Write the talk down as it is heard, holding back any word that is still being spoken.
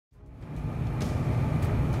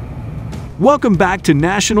Welcome back to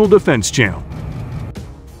National Defense Channel.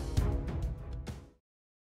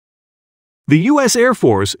 The U.S. Air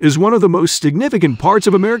Force is one of the most significant parts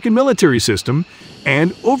of American military system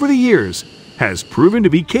and, over the years, has proven to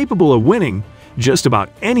be capable of winning just about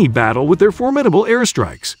any battle with their formidable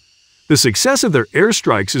airstrikes. The success of their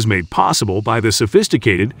airstrikes is made possible by the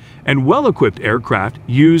sophisticated and well-equipped aircraft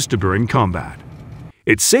used during combat.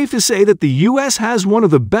 It's safe to say that the U.S. has one of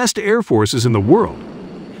the best air forces in the world.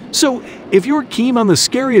 So, if you're keen on the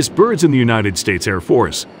scariest birds in the United States Air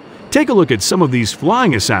Force, take a look at some of these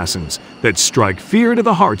flying assassins that strike fear to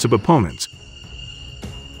the hearts of opponents.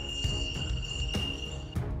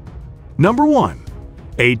 Number 1.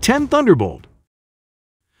 A-10 Thunderbolt.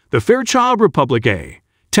 The Fairchild Republic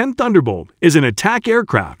A-10 Thunderbolt is an attack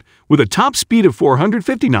aircraft with a top speed of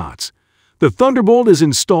 450 knots. The Thunderbolt is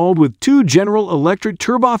installed with two General Electric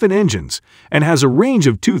turbofan engines and has a range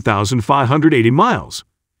of 2,580 miles.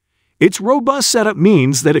 Its robust setup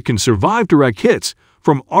means that it can survive direct hits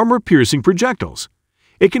from armor-piercing projectiles.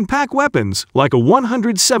 It can pack weapons like a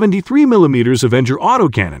 173mm Avenger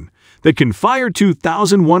autocannon that can fire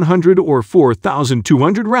 2,100 or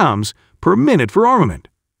 4,200 rounds per minute for armament.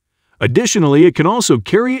 Additionally, it can also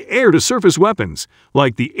carry air-to-surface weapons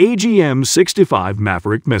like the AGM-65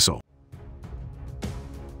 Maverick missile.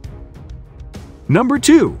 Number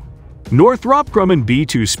 2. Northrop Grumman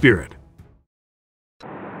B-2 Spirit.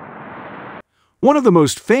 One of the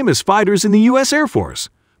most famous fighters in the U.S. Air Force,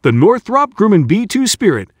 the Northrop Grumman B-2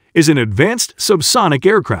 Spirit is an advanced subsonic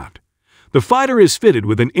aircraft. The fighter is fitted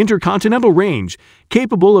with an intercontinental range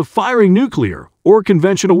capable of firing nuclear or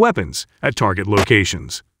conventional weapons at target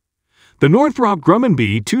locations. The Northrop Grumman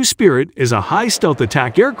B-2 Spirit is a high-stealth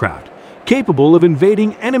attack aircraft capable of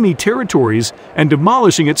invading enemy territories and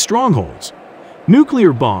demolishing its strongholds.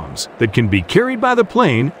 Nuclear bombs that can be carried by the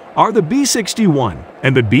plane are the B-61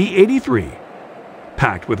 and the B-83.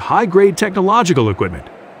 Packed with high-grade technological equipment,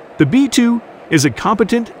 the B-2 is a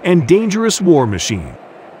competent and dangerous war machine.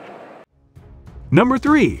 Number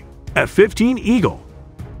 3. F-15 Eagle.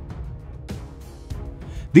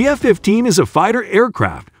 The F-15 is a fighter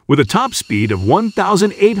aircraft with a top speed of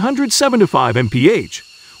 1,875 mph,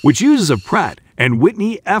 which uses a Pratt &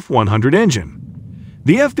 Whitney F-100 engine.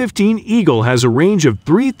 The F-15 Eagle has a range of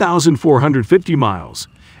 3,450 miles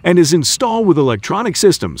and is installed with electronic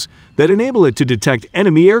systems that enable it to detect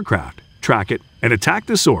enemy aircraft, track it, and attack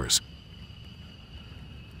the source.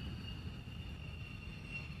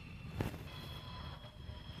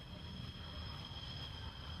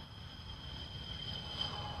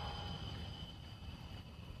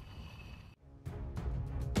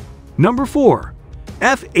 Number 4.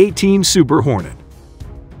 F-18 Super Hornet.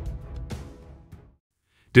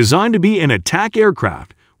 Designed to be an attack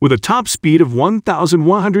aircraft with a top speed of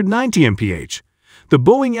 1,190 mph, the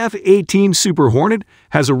Boeing F-18 Super Hornet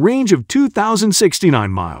has a range of 2,069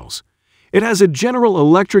 miles. It has a General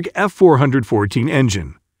Electric F-414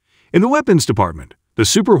 engine. In the weapons department, the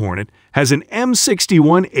Super Hornet has an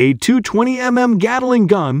M61A 220mm Gatling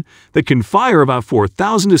gun that can fire about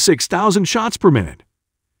 4,000 to 6,000 shots per minute.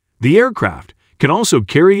 The aircraft can also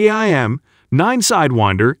carry AIM-9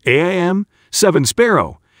 Sidewinder, AIM-7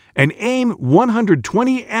 Sparrow, and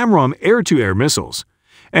AIM-120 AMRAAM air-to-air missiles,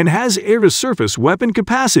 and has air-to-surface weapon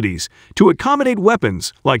capacities to accommodate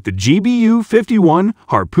weapons like the GBU-51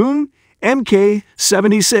 Harpoon,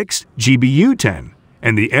 MK-76 GBU-10,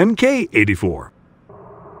 and the MK-84.